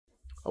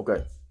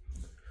Okay.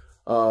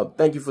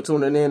 Thank you for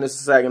tuning in. This is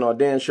Saginaw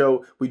Dan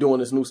Show. We doing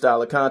this new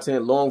style of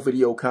content, long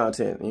video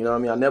content. You know what I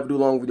mean? I never do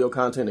long video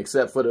content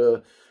except for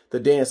the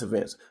dance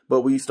events.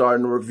 But we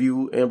starting to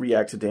review and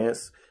react to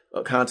dance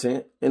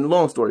content and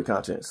long story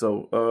content.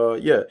 So,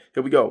 yeah,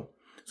 here we go.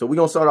 So we're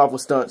going to start off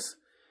with stunts.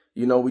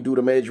 You know, we do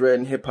the Majorette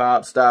and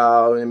hip-hop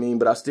style, I mean,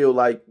 but I still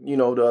like, you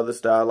know, the other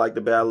style, like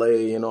the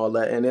ballet and all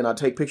that. And then I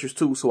take pictures,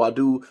 too, so I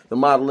do the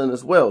modeling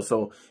as well.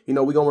 So, you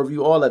know, we're going to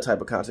review all that type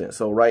of content.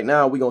 So right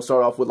now, we're going to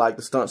start off with, like,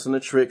 the stunts and the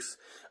tricks.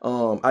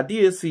 I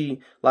did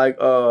see, like,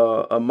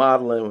 a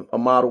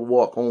model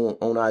walk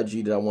on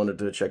IG that I wanted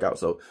to check out.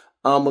 So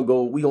I'm going to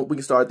go, we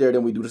can start there,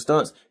 then we do the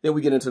stunts, then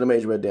we get into the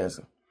Majorette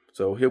dancing.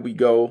 So here we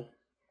go.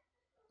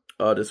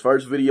 This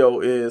first video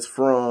is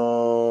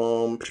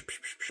from...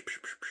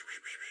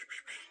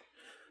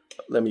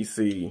 Let me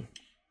see. I'm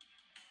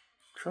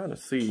trying to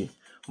see.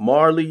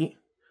 Marley.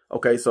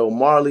 Okay, so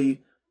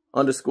Marley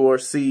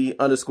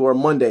 _C_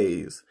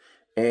 Mondays.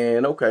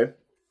 And okay.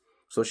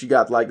 So she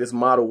got like this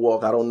model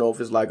walk. I don't know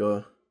if it's like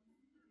a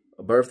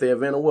birthday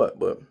event or what,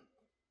 but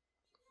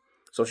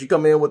so she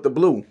come in with the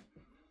blue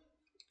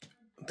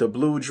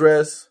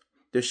dress,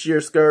 the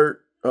sheer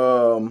skirt,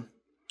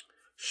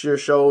 sheer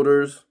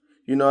shoulders,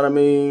 you know what I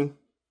mean?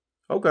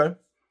 Okay.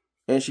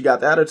 And she got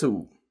the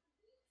attitude.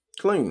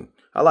 Clean.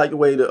 I like the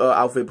way the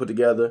outfit put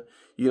together.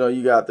 You know,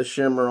 you got the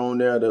shimmer on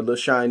there, the little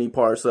shiny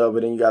parts of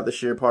it, and you got the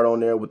sheer part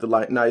on there with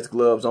the nice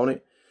gloves on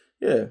it.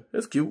 Yeah,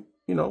 it's cute.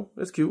 You know,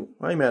 it's cute.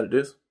 I ain't mad at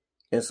this.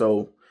 And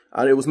so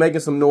it was making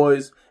some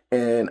noise,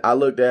 and I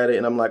looked at it,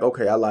 and I'm like,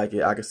 okay, I like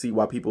it. I can see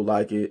why people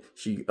like it.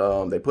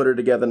 They put her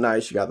together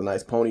nice. She got the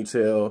nice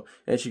ponytail,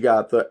 and she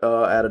got the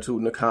attitude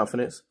and the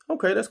confidence.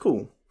 Okay, that's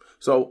cool.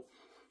 So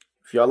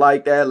if y'all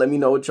like that, let me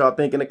know what y'all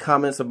think in the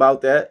comments about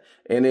that,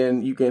 and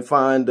then you can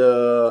find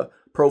the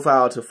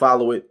profile to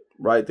follow it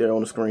right there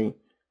on the screen.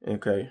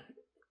 Okay.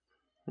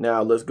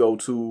 Now let's go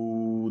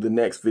to the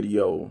next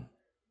video.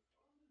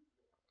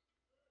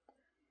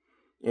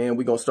 And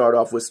we're going to start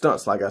off with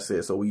stunts, like I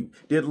said. So we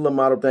did the little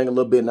model thing a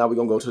little bit. Now we're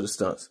going to go to the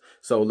stunts.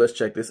 So let's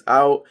check this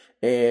out.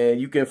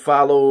 And you can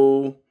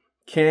follow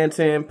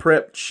Canton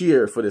Prep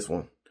Cheer for this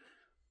one.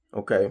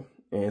 Okay.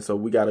 And so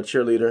we got a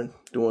cheerleader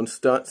doing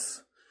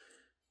stunts.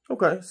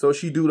 Okay. So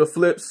she do the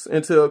flips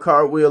into a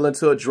cartwheel,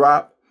 into a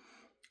drop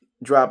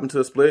into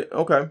a split.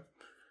 Okay.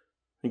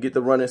 And get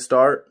the running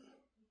start.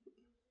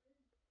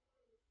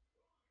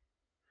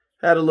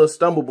 Had a little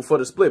stumble before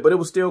the split, but it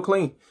was still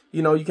clean.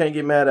 You know, you can't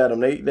get mad at them.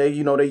 They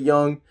you know, they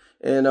young,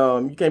 and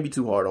you can't be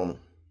too hard on them.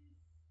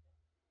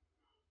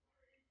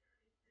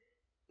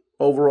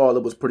 Overall,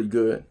 it was pretty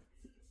good.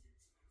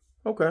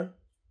 Okay.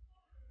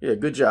 Yeah,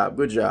 good job,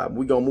 good job.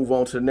 We're gonna move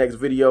on to the next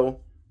video.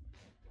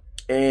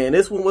 And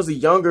this one was a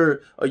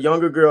younger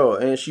girl,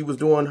 and she was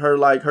doing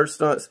her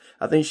stunts.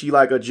 I think she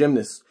like a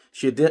gymnast.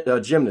 She a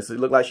gymnast.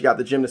 It looked like she got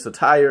the gymnast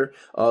attire,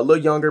 a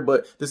little younger,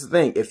 but this is the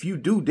thing. If you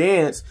do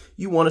dance,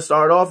 you want to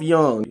start off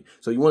young.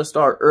 So you want to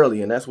start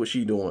early, and that's what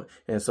she doing.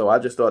 And so I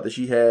just thought that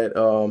she had,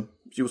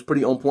 she was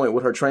pretty on point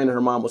with her training. Her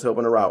mom was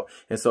helping her out.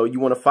 And so you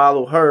want to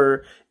follow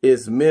her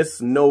is Miss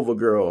Nova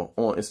Girl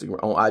on Instagram,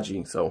 on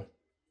IG. So,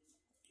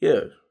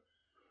 yeah.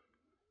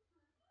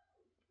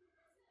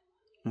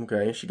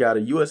 Okay, she got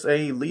a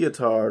USA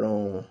leotard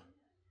on.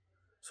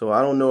 So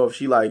I don't know if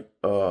she like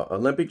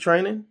Olympic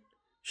training.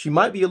 She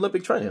might be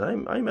Olympic training. I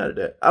ain't mad at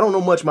that. I don't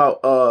know much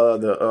about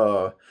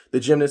the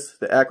gymnasts,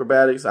 the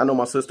acrobatics. I know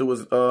my sister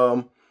was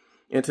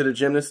into the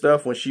gymnast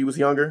stuff when she was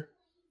younger.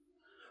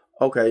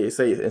 Okay, it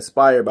say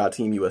inspired by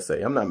Team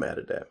USA. I'm not mad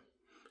at that.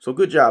 So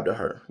good job to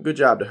her. Good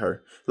job to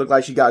her. Looked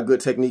like she got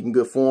good technique and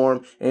good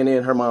form, and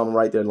then her mom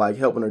right there like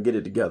helping her get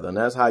it together. And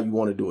that's how you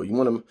want to do it. You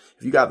want to,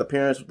 if you got the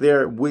parents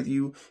there with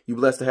you, you're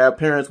blessed to have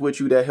parents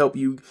with you that help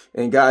you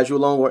and guide you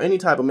along, or any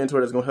type of mentor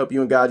that's gonna help you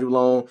and guide you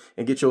along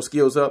and get your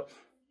skills up.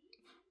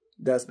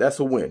 That's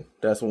a win.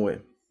 That's a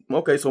win.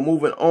 Okay, so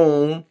moving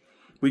on,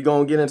 we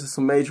gonna get into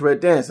some Majorette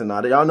dancing.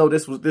 Now, y'all know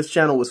this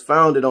channel was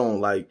founded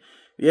on, like,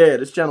 yeah,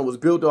 this channel was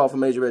built off of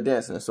Majorette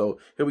dancing. So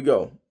here we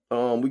go.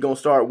 We gonna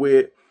start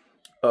with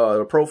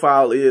the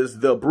profile is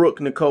the Brooke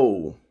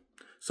Nicole.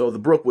 So the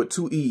Brooke with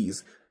 2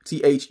 E's,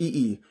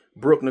 T-H-E-E,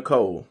 Brooke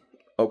Nicole.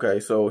 Okay,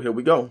 so here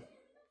we go.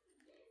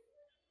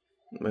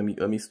 Let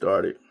me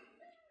start it.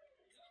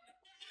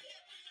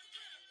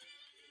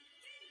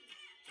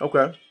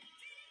 Okay.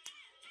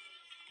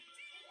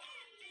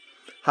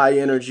 High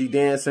energy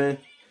dancing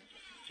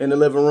in the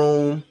living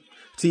room.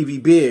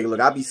 TV big.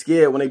 Look, I be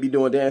scared when they be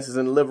doing dances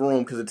in the living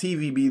room because the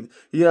TV be,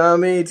 you know what I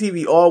mean?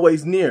 TV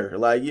always near.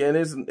 Like, yeah,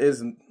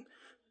 and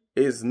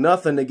it's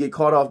nothing to get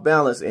caught off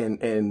balance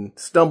and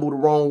stumble the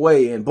wrong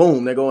way and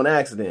boom, they go in an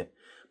accident.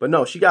 But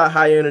no, she got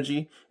high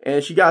energy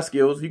and she got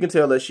skills. You can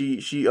tell that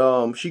she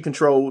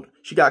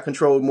got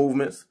controlled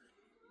movements.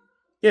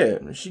 Yeah,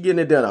 she getting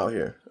it done out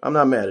here. I'm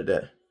not mad at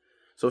that.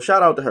 So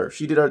shout out to her.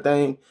 She did her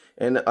thing,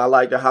 and I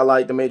like to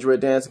highlight the Majorette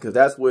dancing because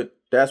that's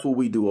what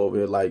we do over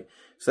here. Like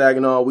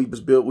Saginaw, we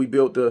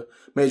built the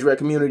Majorette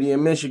community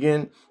in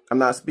Michigan. I'm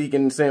not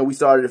speaking saying we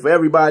started it for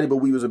everybody, but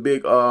we was a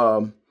big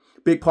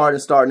big part in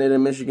starting it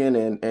in Michigan,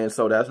 and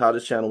so that's how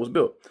this channel was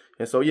built.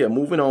 And so yeah,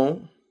 moving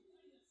on.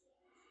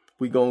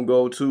 We gonna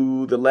go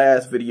to the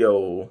last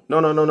video. No,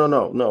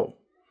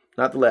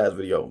 not the last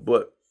video,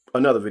 but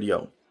another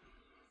video.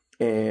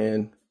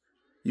 And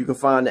you can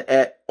find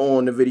the @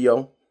 on the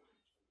video.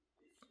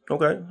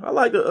 Okay, I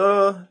like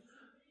the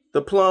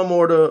plum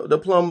or the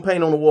plum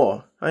paint on the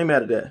wall. I ain't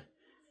mad at that.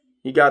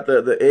 You got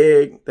the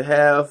egg, the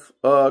half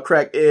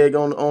cracked egg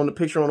on the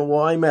picture on the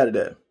wall. I ain't mad at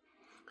that.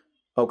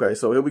 Okay,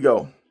 so here we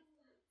go.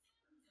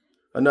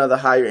 Another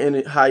high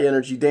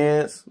energy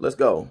dance. Let's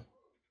go.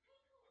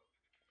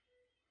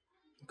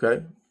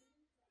 Okay.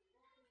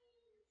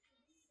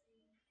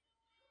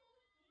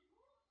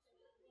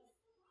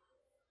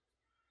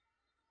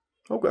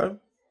 Okay.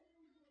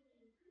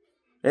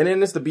 And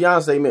then it's the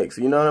Beyonce mix.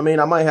 You know what I mean?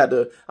 I might have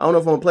to, I don't know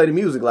if I'm going to play the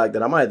music like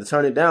that. I might have to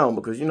turn it down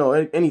because, you know,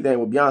 anything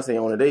with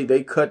Beyonce on it,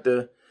 they cut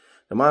the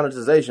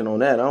monetization on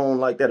that. I don't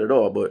like that at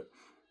all. But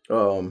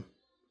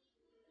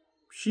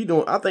she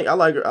doing, I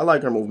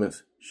like her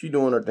movements. She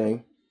doing her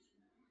thing.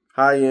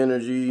 High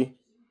energy.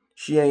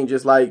 She ain't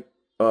just like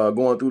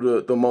going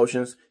through the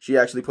motions. She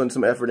actually putting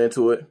some effort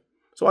into it.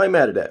 So I ain't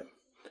mad at that.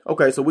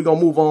 Okay, so we're going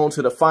to move on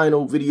to the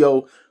final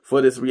video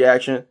for this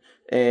reaction.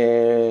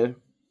 And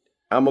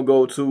I'm going to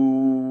go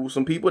to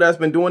some people that's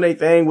been doing their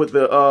thing with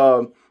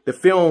the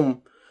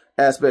film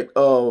aspect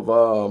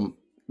of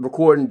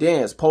recording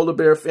dance. Polar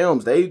Bear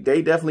Films. They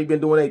definitely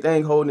been doing their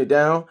thing, holding it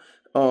down.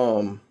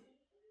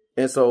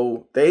 And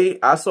so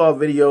I saw a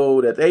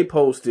video that they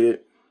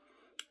posted,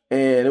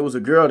 and it was a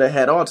girl that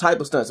had all type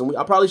of stunts. And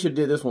I probably should have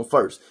did this one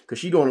first because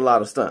she doing a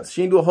lot of stunts.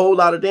 She didn't do a whole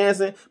lot of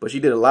dancing, but she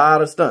did a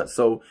lot of stunts.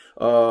 So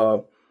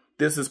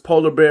this is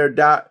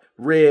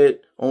polarbear.red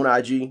on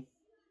IG,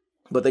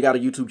 but they got a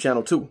YouTube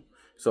channel too.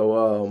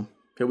 So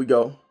here we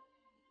go.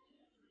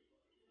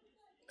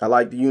 I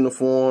like the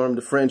uniform,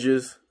 the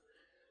fringes.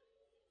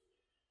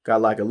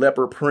 Got like a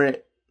leopard print.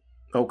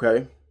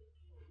 Okay.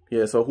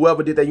 Yeah, so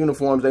whoever did their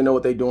uniforms, they know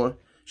what they doing.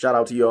 Shout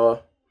out to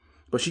y'all.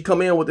 But she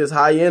come in with this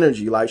high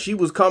energy. Like, she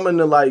was coming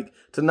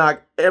to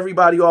knock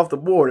everybody off the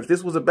board. If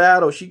this was a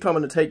battle, she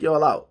coming to take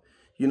y'all out.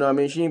 You know what I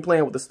mean? She ain't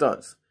playing with the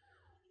stunts.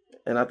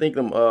 And I think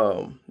them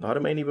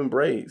ain't even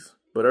braids.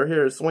 But her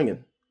hair is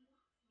swinging.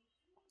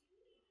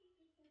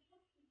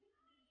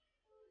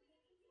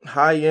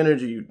 High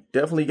energy. You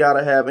definitely got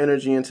to have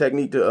energy and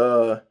technique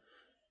to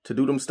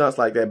do them stunts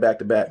like that back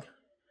to back.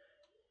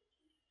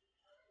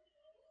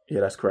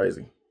 Yeah, that's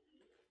crazy.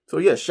 So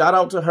yeah, shout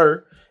out to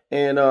her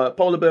and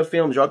Polar Bear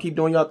Films. Y'all keep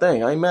doing y'all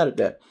thing. I ain't mad at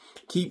that.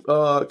 Keep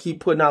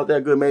putting out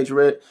that good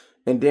Majorette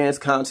and dance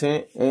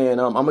content. And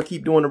I'm gonna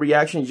keep doing the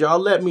reactions. Y'all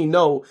let me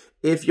know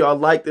if y'all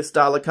like this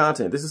style of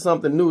content. This is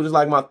something new. This is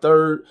like my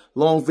third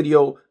long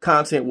video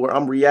content where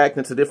I'm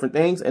reacting to different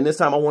things. And this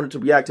time I wanted to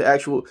react to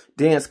actual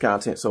dance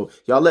content. So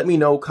y'all let me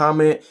know,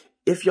 comment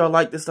if y'all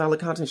like this style of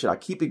content. Should I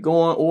keep it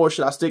going, or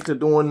should I stick to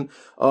doing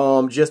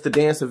just the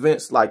dance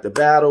events like the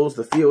battles,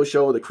 the field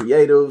show, the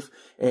creative,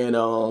 and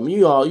you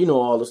know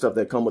all the stuff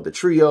that come with the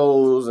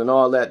trios and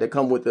all that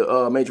come with the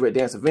Majorette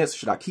dance events?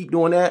 Should I keep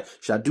doing that?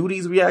 Should I do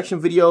these reaction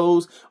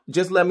videos?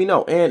 Just let me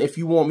know. And if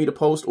you want me to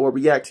post or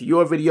react to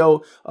your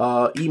video,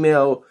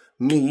 email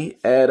me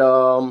at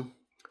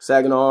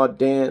Saginaw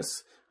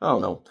Dance. I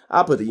don't know.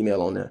 I'll put the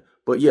email on there.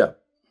 But yeah,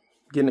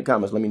 get in the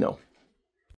comments. Let me know.